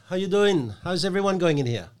How you doing? How's everyone going in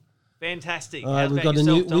here? Fantastic. All How right, we've about got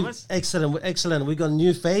yourself, Thomas? excellent. We got a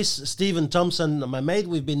new face, Stephen Thompson, my mate.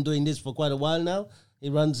 We've been doing this for quite a while now. He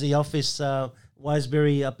runs the office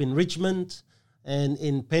Wiseberry up in Richmond and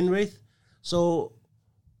in Penrith. So,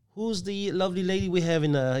 who's the lovely lady we have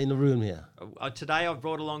in the room here? Today I've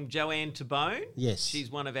brought along Joanne Tabone. Yes.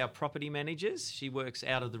 She's one of our property managers. She works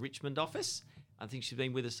out of the Richmond office. I think she's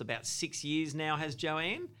been with us about 6 years now, has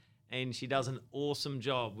Joanne. And she does an awesome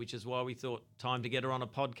job, which is why we thought time to get her on a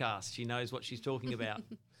podcast. She knows what she's talking about.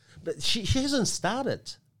 But she hasn't started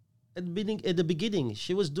at the beginning.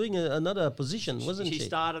 She was doing another position, wasn't she? She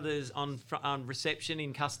started as on reception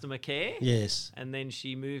in customer care. Yes. And then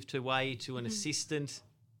she moved her way to an assistant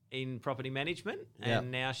in property management. And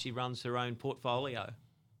now she runs her own portfolio.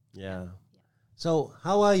 Yeah. So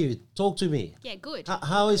how are you? Talk to me. Yeah, good.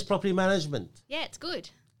 How is property management? Yeah, it's good.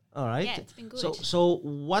 All right. Yeah, it's been good. So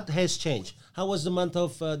what has changed? How was the month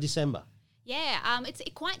of December? Yeah,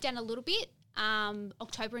 it quieted down a little bit.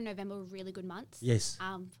 October and November were really good months. Yes.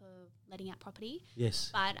 For letting out property. Yes.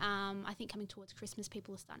 But I think coming towards Christmas,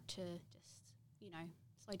 people are starting to just,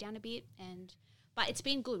 slow down a bit. But it's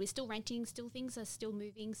been good. We're still renting, still things are still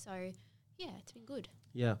moving. So, yeah, it's been good.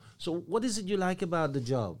 Yeah. So what is it you like about the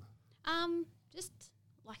job? Just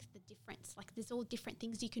like the difference. Like there's all different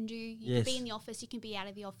things you can do. You can be in the office, you can be out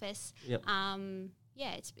of the office. Yep.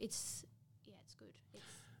 It's good.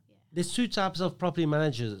 There's two types of property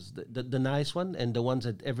managers: the nice one and the ones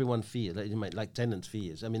that everyone fears, like tenant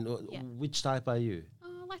fears. I mean, which type are you?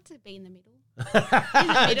 I like to be in the middle.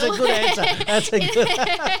 That's a good answer. That's a good.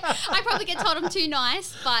 I probably get told I'm too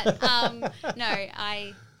nice, but no,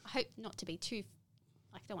 I hope not to be too.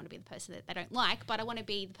 Like, I don't want to be the person that they don't like, but I want to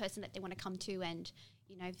be the person that they want to come to. And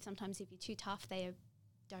sometimes if you're too tough, they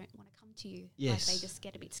don't want to come to you. Yes, like they just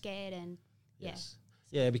get a bit scared and yes.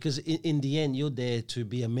 Yeah, because in the end, you're there to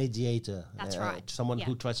be a mediator. That's right. Someone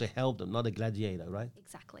who tries to help them, not a gladiator, right?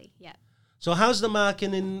 Exactly, yeah. So how's the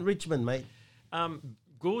market in Richmond, mate?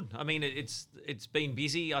 Good. I mean, it's been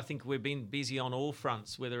busy. I think we've been busy on all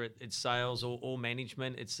fronts, whether it's sales or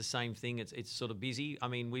management. It's the same thing. It's sort of busy. I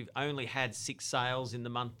mean, we've only had 6 sales in the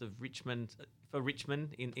month of Richmond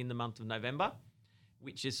in the month of November,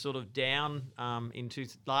 which is sort of down.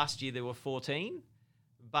 Last year there were 14.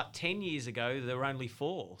 But 10 years ago, there were only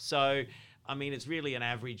 4. So, I mean, it's really an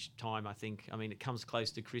average time, I think. I mean, it comes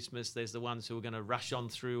close to Christmas. There's the ones who are going to rush on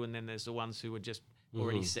through, and then there's the ones who are just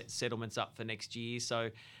already set settlements up for next year.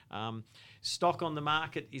 So, stock on the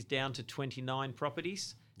market is down to 29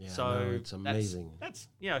 properties. Yeah, so it's amazing.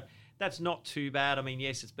 That's not too bad. I mean,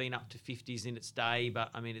 yes, it's been up to 50s in its day, but,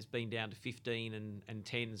 I mean, it's been down to 15 and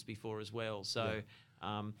 10s before as well. So... Yeah.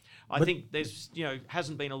 I think there's,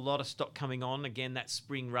 hasn't been a lot of stock coming on. Again, that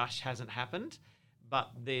spring rush hasn't happened, but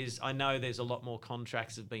I know there's a lot more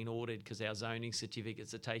contracts have been ordered because our zoning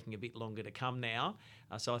certificates are taking a bit longer to come now.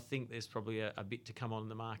 So I think there's probably a bit to come on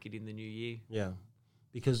the market in the new year. Yeah.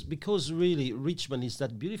 Because really Richmond is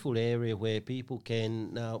that beautiful area where people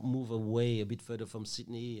can now move away a bit further from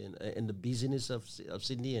Sydney and the busyness of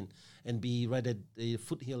Sydney and be right at the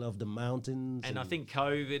foothill of the mountains. And I think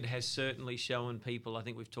COVID has certainly shown people, I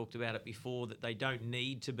think we've talked about it before, that they don't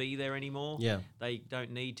need to be there anymore. Yeah. They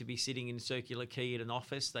don't need to be sitting in Circular Quay at an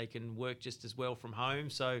office. They can work just as well from home.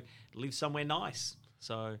 So live somewhere nice.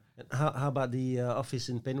 So and how about the office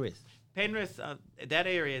in Penrith? Penrith, that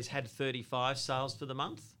area has had 35 sales for the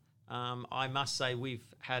month. I must say we've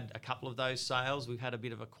had a couple of those sales. We've had a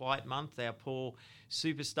bit of a quiet month. Our poor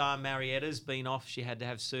superstar Marietta's been off. She had to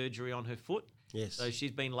have surgery on her foot. Yes. So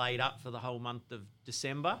she's been laid up for the whole month of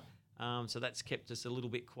December. So that's kept us a little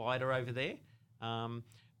bit quieter over there.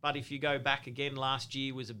 But if you go back again, last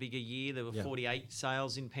year was a bigger year. There were 48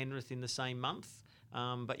 sales in Penrith in the same month.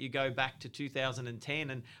 But you go back to 2010,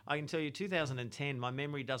 and I can tell you 2010, my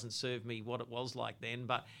memory doesn't serve me what it was like then,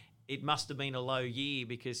 but it must have been a low year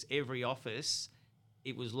because every office,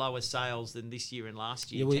 it was lower sales than this year and last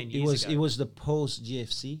year, 10 years ago. It was the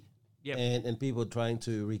post-GFC, yep. and people trying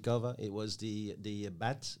to recover. It was the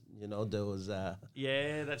BAT, there was...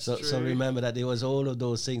 yeah, that's true. So remember that there was all of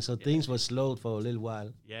those things, so things were slowed for a little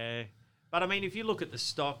while. Yeah. But, I mean, if you look at the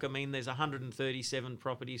stock, I mean, there's 137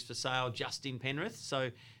 properties for sale just in Penrith. So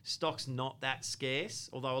stock's not that scarce,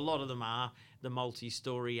 although a lot of them are the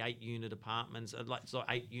multi-storey 8-unit apartments, like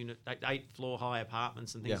 8-floor high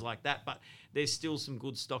apartments and things like that. But there's still some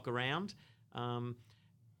good stock around. And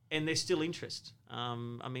there's still interest.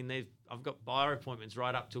 I mean, I've got buyer appointments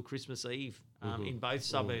right up till Christmas Eve in both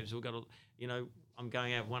suburbs. We've got I'm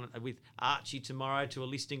going out with Archie tomorrow to a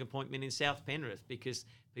listing appointment in South Penrith because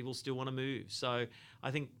people still want to move. So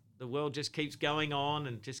I think the world just keeps going on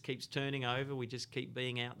and just keeps turning over. We just keep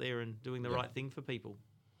being out there and doing the right thing for people.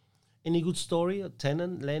 Any good story, a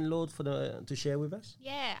tenant, landlord to share with us?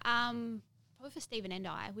 Yeah, probably for Stephen and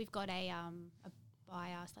I, we've got a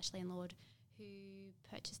buyer/landlord who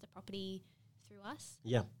purchased the property through us.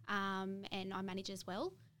 Yeah. And I manage as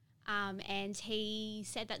well. And he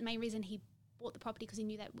said that the main reason he bought the property because he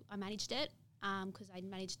knew that I managed it, because I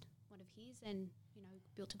managed one of his and,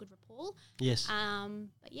 built a good rapport. Yes.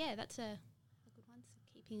 But yeah, that's a good one, so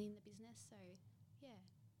keeping in the business. So yeah.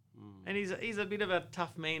 And he's a bit of a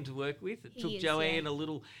tough man to work with. It took is, Joanne a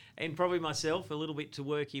little, and probably myself a little bit to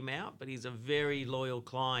work him out, but he's a very loyal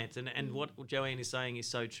client. And what Joanne is saying is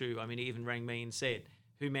so true. I mean, he even rang me and said,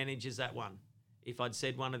 who manages that one? If I'd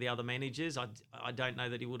said one of the other managers, I don't know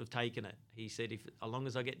that he would have taken it. He said, as long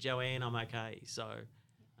as I get Joanne, I'm okay. So,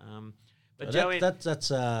 but Joanne... That's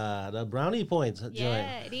the brownie point, Yeah,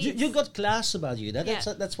 Joanne. it is. You got class about you.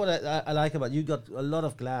 That's what I like about you. You got a lot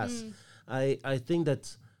of class. I think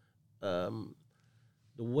that the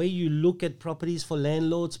way you look at properties for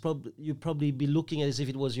landlords, you probably be looking at it as if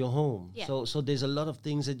it was your home. Yeah. So there's a lot of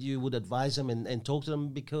things that you would advise them and talk to them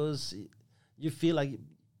because you feel like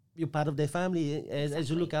you're part of their family as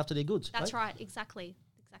you look after their goods. That's right. Exactly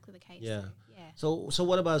the case. Yeah. So, So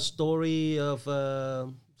what about a story of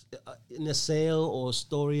in a sale or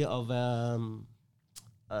story of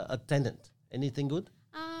a tenant? Anything good?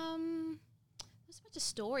 not so much a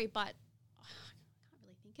story, but I can't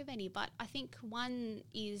really think of any. But I think one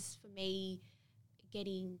is for me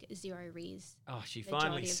getting 0 arrears. Oh, she majority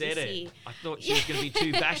finally of said this it. year. I thought she was going to be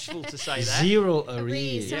too bashful to say that. 0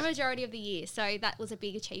 arrears. For the majority of the year. So that was a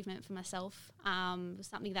big achievement for myself. It was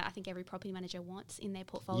something that I think every property manager wants in their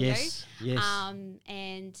portfolio. Yes.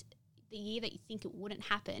 And the year that you think it wouldn't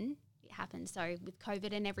happen, it happened. So with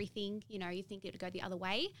COVID and everything, you think it would go the other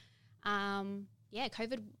way.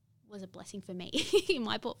 COVID was a blessing for me in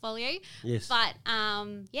my portfolio. Yes. But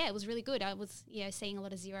it was really good. I was seeing a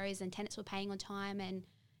lot of zeros and tenants were paying on time, and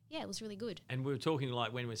it was really good. And we were talking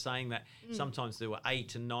like when we're saying that sometimes there were 8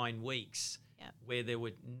 to 9 weeks where there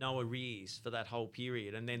were no arrears for that whole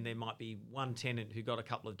period, and then there might be one tenant who got a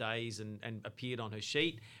couple of days and appeared on her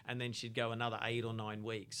sheet, and then she'd go another 8 or 9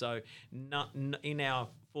 weeks. So in our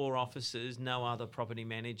 4 offices, no other property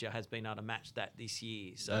manager has been able to match that this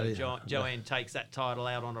year. So Joanne takes that title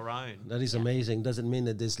out on her own. That is amazing. Does it mean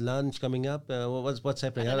that there's lunch coming up? What's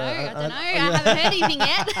happening? I don't know. I haven't heard anything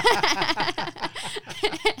yet.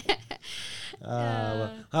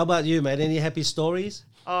 How about you, mate? Any happy stories?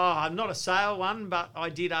 Oh, I'm not a sale one, but I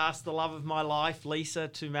did ask the love of my life, Lisa,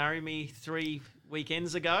 to marry me 3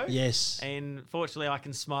 weekends ago. Yes. And fortunately, I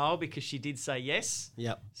can smile because she did say yes.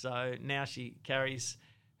 Yep. So now she carries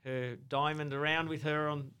her diamond around with her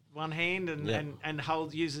on one hand and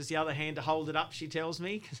uses the other hand to hold it up, she tells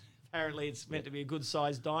me, because apparently it's meant to be a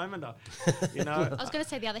good-sized diamond. I was going to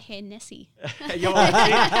say the other hand, Nessie. Nessie sort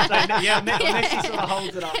of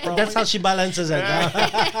holds it up. Probably. That's how she balances it.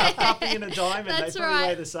 A puppy and a diamond, That's they probably right.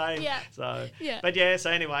 weigh the same. Yeah. So, Yeah. But so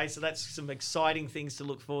anyway, so that's some exciting things to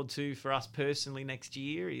look forward to for us personally next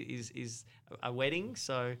year is a wedding.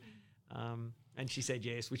 So, and she said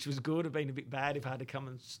yes, which was good. It'd been a bit bad if I had to come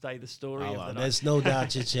and stay the story. There's no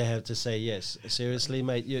doubt that you have to say yes. Seriously,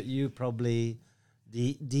 mate, you probably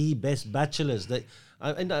the best bachelors.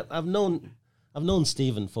 I've known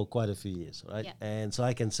Stephen for quite a few years, right? Yeah. And so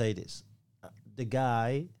I can say this: the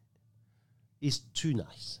guy is too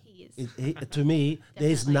nice. He is. To me,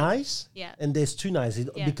 there's Definitely. nice, Yeah. and there's too nice.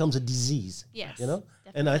 It becomes a disease. Yes, And I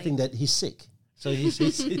definitely. think that he's sick. So he's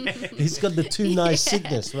got the too nice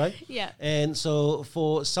sickness, right? Yeah. And so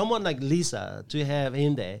for someone like Lisa to have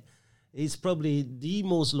him there, he's probably the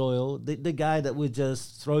most loyal, the guy that would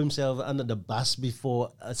just throw himself under the bus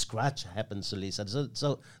before a scratch happens to Lisa.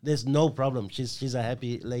 So there's no problem. She's a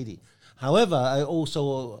happy lady. However, I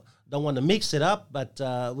also don't want to mix it up, but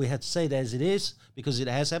we have to say it as it is because it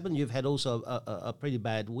has happened. You've had also a pretty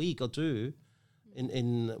bad week or two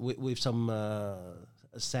with some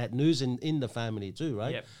sad news in the family too,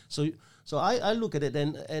 right? Yep. So I look at it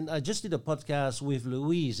and I just did a podcast with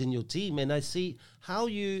Louise in your team, and I see how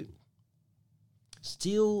you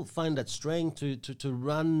still find that strength to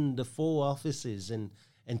run the 4 offices and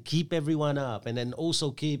keep everyone up, and then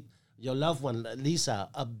also keep your loved one Lisa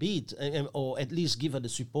upbeat, or at least give her the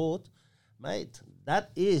support, mate.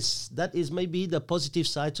 That is maybe the positive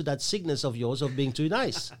side to that sickness of yours of being too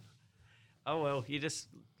nice. Oh well, you just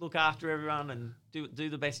look after everyone and do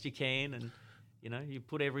the best you can, and you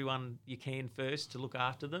put everyone you can first to look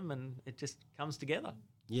after them, and it just comes together.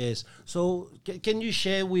 Yes. So can you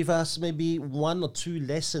share with us maybe 1 or 2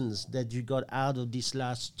 lessons that you got out of these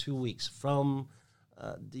last 2 weeks from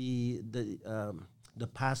the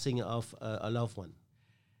passing of a loved one?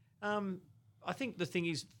 I think the thing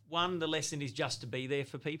is, one, the lesson is just to be there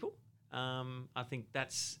for people. I think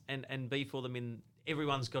that's and be for them.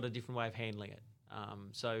 Everyone's got a different way of handling it.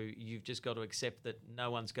 So you've just got to accept that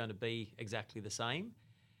no one's going to be exactly the same.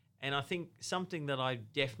 And I think something that I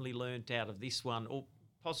definitely learnt out of this one, or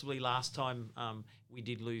possibly last time we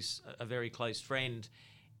did lose a very close friend,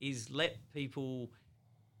 is let people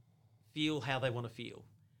feel how they want to feel.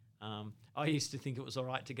 I used to think it was all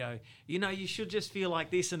right to go, you should just feel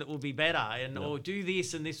like this and it will be better, or do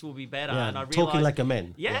this and this will be better. Yeah, and I realised, talking like a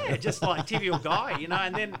man. Yeah, just like trivial guy,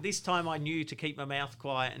 And then this time I knew to keep my mouth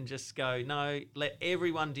quiet and just go, no, let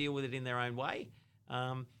everyone deal with it in their own way.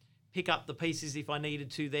 Pick up the pieces if I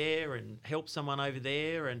needed to there and help someone over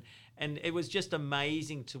there. And it was just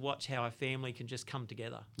amazing to watch how a family can just come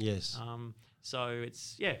together. Yes. So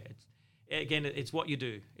it's what you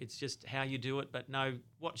do. It's just how you do it. But no,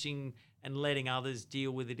 watching and letting others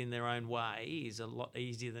deal with it in their own way is a lot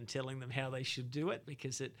easier than telling them how they should do it,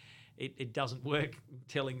 because it doesn't work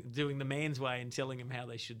doing the man's way and telling them how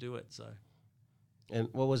they should do it. So. And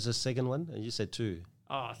what was the second one? You said 2.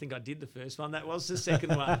 Oh, I think I did the first one. That was the second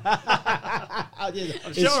one. I'm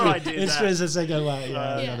sure I did that. It's the second one.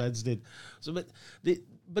 Yeah, that's it. So,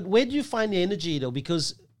 but where do you find the energy though?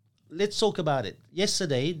 Because let's talk about it.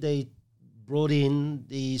 Yesterday they brought in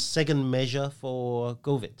the second measure for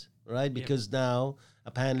COVID, right? Because now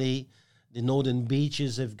apparently the northern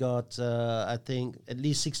beaches have got, I think, at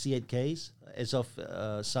least 68 cases as of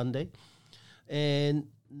Sunday, and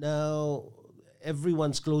now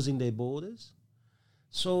everyone's closing their borders.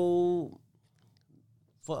 So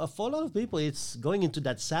for a lot of people, it's going into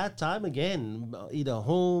that sad time again, either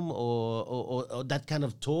home or that kind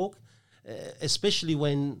of talk, especially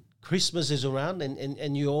when Christmas is around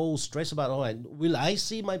and you all stress about, all right, will I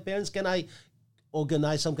see my parents? Can I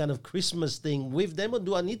organize some kind of Christmas thing with them, or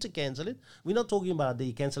do I need to cancel it? We're not talking about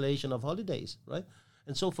the cancellation of holidays, right?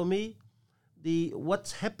 And so for me,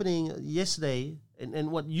 what's happening yesterday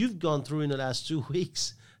and what you've gone through in the last 2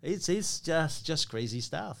 weeks, it's just crazy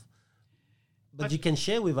stuff. But you can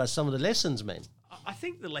share with us some of the lessons, man. I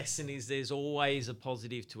think the lesson is there's always a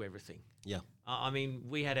positive to everything. Yeah. I mean,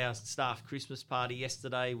 we had our staff Christmas party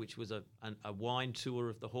yesterday, which was a wine tour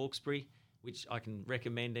of the Hawkesbury, which I can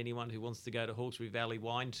recommend anyone who wants to go to Hawkesbury Valley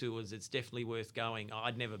wine tours. It's definitely worth going.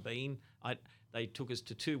 I'd never been. They took us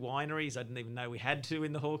to 2 wineries. I didn't even know we had 2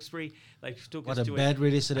 in the Hawkesbury. They took us to bad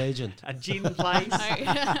real estate agent. A gin place.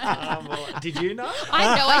 Did you know? I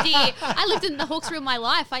had no idea. I lived in the Hawkesbury all my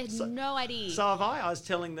life. I had no idea. So have I. I was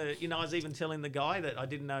even telling the guy that I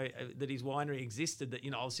didn't know that his winery existed, that,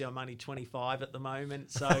 obviously I'm only 25 at the moment.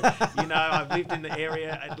 So, I've lived in the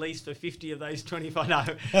area at least for 50 of those 25. No,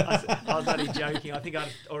 I was only joking. I think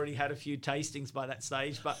I'd already had a few tastings by that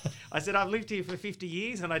stage. But I said, I've lived here for 50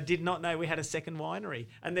 years and I did not know we had a second winery,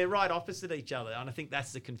 and they're right opposite each other, and I think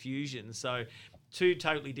that's the confusion. So 2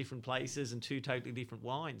 totally different places and 2 totally different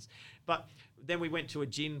wines. But then we went to a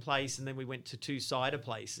gin place, and then we went to 2 cider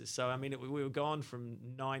places. So I mean, we were gone from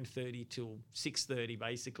 9:30 till 6:30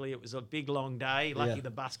 basically. It was a big long day. Lucky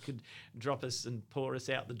the bus could drop us and pour us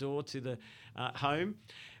out the door to the home.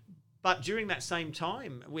 But during that same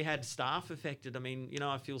time, we had staff affected. I mean,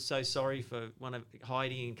 I feel so sorry for one of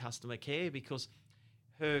Heidi in customer care, because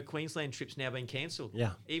her Queensland trip's now been cancelled.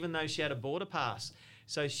 Yeah. Even though she had a border pass.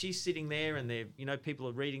 So she's sitting there, and people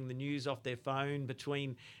are reading the news off their phone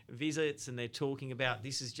between visits, and they're talking about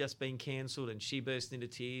this has just been cancelled, and she burst into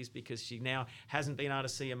tears because she now hasn't been able to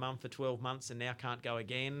see her mum for 12 months and now can't go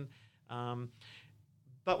again.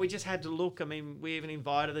 But we just had to look. I mean, we even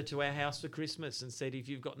invited her to our house for Christmas and said, if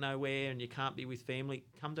you've got nowhere and you can't be with family,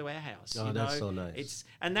 come to our house. Oh, that's so nice.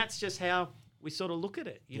 And that's just how we sort of look at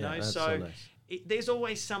it, That's so nice. There's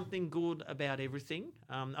always something good about everything.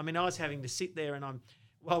 I mean, I was having to sit there and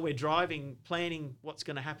while we're driving, planning what's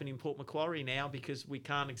going to happen in Port Macquarie now, because we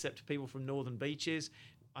can't accept people from Northern Beaches.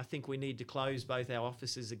 I think we need to close both our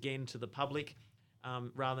offices again to the public,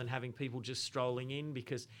 rather than having people just strolling in,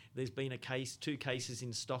 because there's been 2 cases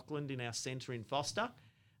in Stockland in our centre in Foster.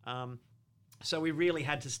 So we really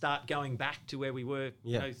had to start going back to where we were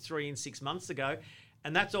 3 and 6 months ago.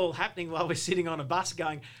 And that's all happening while we're sitting on a bus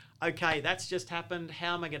going, okay, that's just happened.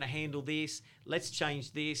 How am I going to handle this? Let's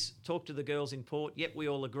change this. Talk to the girls in Port. Yep, we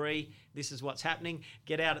all agree. This is what's happening.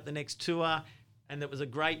 Get out at the next tour. And it was a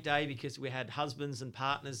great day because we had husbands and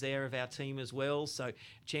partners there of our team as well. So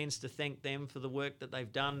chance to thank them for the work that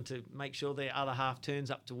they've done to make sure their other half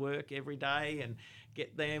turns up to work every day, and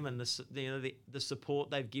get them and the support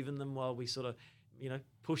they've given them while we sort of,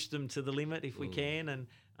 push them to the limit if we can. And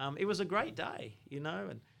it was a great day,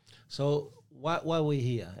 and So while we're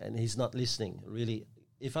here and he's not listening, really,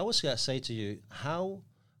 if I was to say to you, how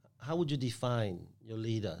would you define your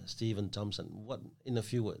leader, Stephen Thompson? What, in a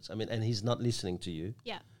few words? I mean, and he's not listening to you,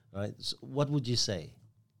 Yeah. right? So what would you say?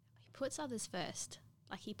 He puts others first.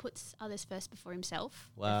 Like, he puts others first before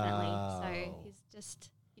himself. Wow. Definitely. So he's just,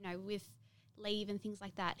 with leave and things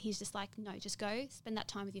like that, he's just like, no, just go, spend that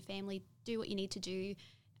time with your family, do what you need to do.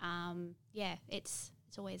 It's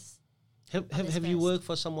always... Have you worked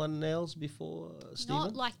for someone else before, Stephen?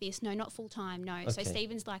 Not like this, no, not full time, no. So Okay.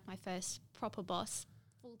 Stephen's like my first proper boss,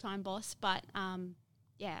 full time boss. But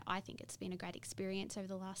I think it's been a great experience over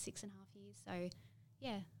the last 6.5 years. So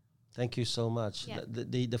yeah. Thank you so much. Yeah.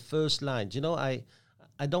 The first line,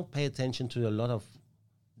 I don't pay attention to a lot of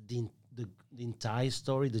the entire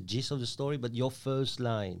story, the gist of the story, but your first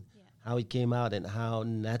line, how it came out and how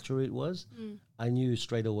natural it was, I knew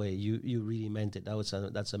straight away you really meant it.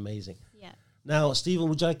 That's amazing. Yeah. Now, Stephen,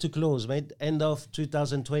 would you like to close, mate? End of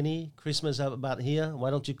 2020, Christmas about here.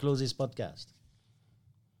 Why don't you close this podcast?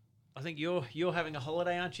 I think you're having a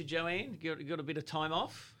holiday, aren't you, Joanne? You got a bit of time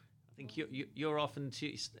off. I think you're off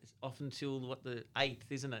until what, the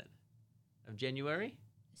 8th, isn't it, of January?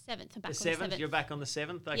 7th, I'm back The on the 7th. 7th. You're back on the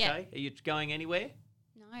 7th. Okay. Yeah. Are you going anywhere?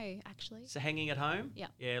 No, actually. So hanging at home? Yeah.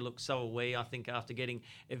 Yeah, look, so are we. I think after getting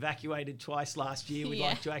evacuated twice last year, we'd Yeah.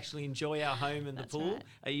 like to actually enjoy our home and the That's pool. right.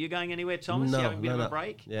 Are you going anywhere, Thomas? No, you having a bit no, of no. a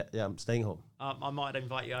break? Yeah, I'm staying home. I might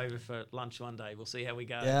invite you over for lunch one day. We'll see how we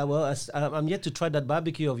go. Yeah, well, I'm yet to try that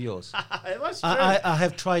barbecue of yours. That's true. I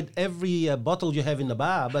have tried every bottle you have in the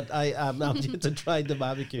bar, but I'm yet to try the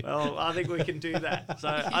barbecue. Well, I think we can do that. So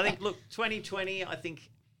I think, look, 2020, I think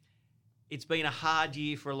it's been a hard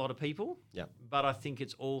year for a lot of people. Yeah. But I think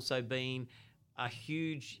it's also been a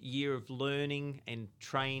huge year of learning and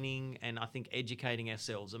training and I think educating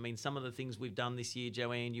ourselves. I mean, some of the things we've done this year,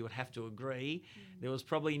 Joanne, you would have to agree. There was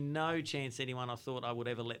probably no chance anyone I thought I would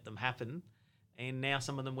ever let them happen. And now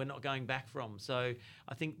some of them we're not going back from. So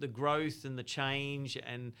I think the growth and the change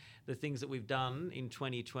and the things that we've done in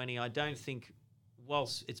 2020, I don't think,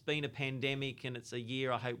 whilst it's been a pandemic and it's a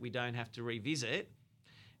year I hope we don't have to revisit,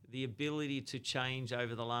 the ability to change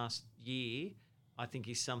over the last year, I think,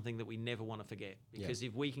 is something that we never want to forget. Because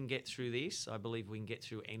if we can get through this, I believe we can get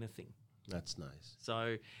through anything. That's nice.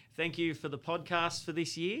 So thank you for the podcast for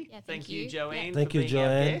this year. Yeah, thank you, you. Joanne. Thank for you, being our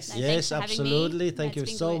Joanne. guest. No, Yes, thanks for having me. absolutely. Thank you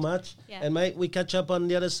That's been so good. much. Yeah. And mate, we catch up on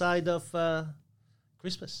the other side of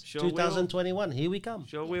Christmas, Sure will. 2021. Here we come.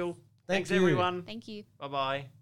 Sure will. Thank Thanks, you. everyone. Thank you. Bye-bye.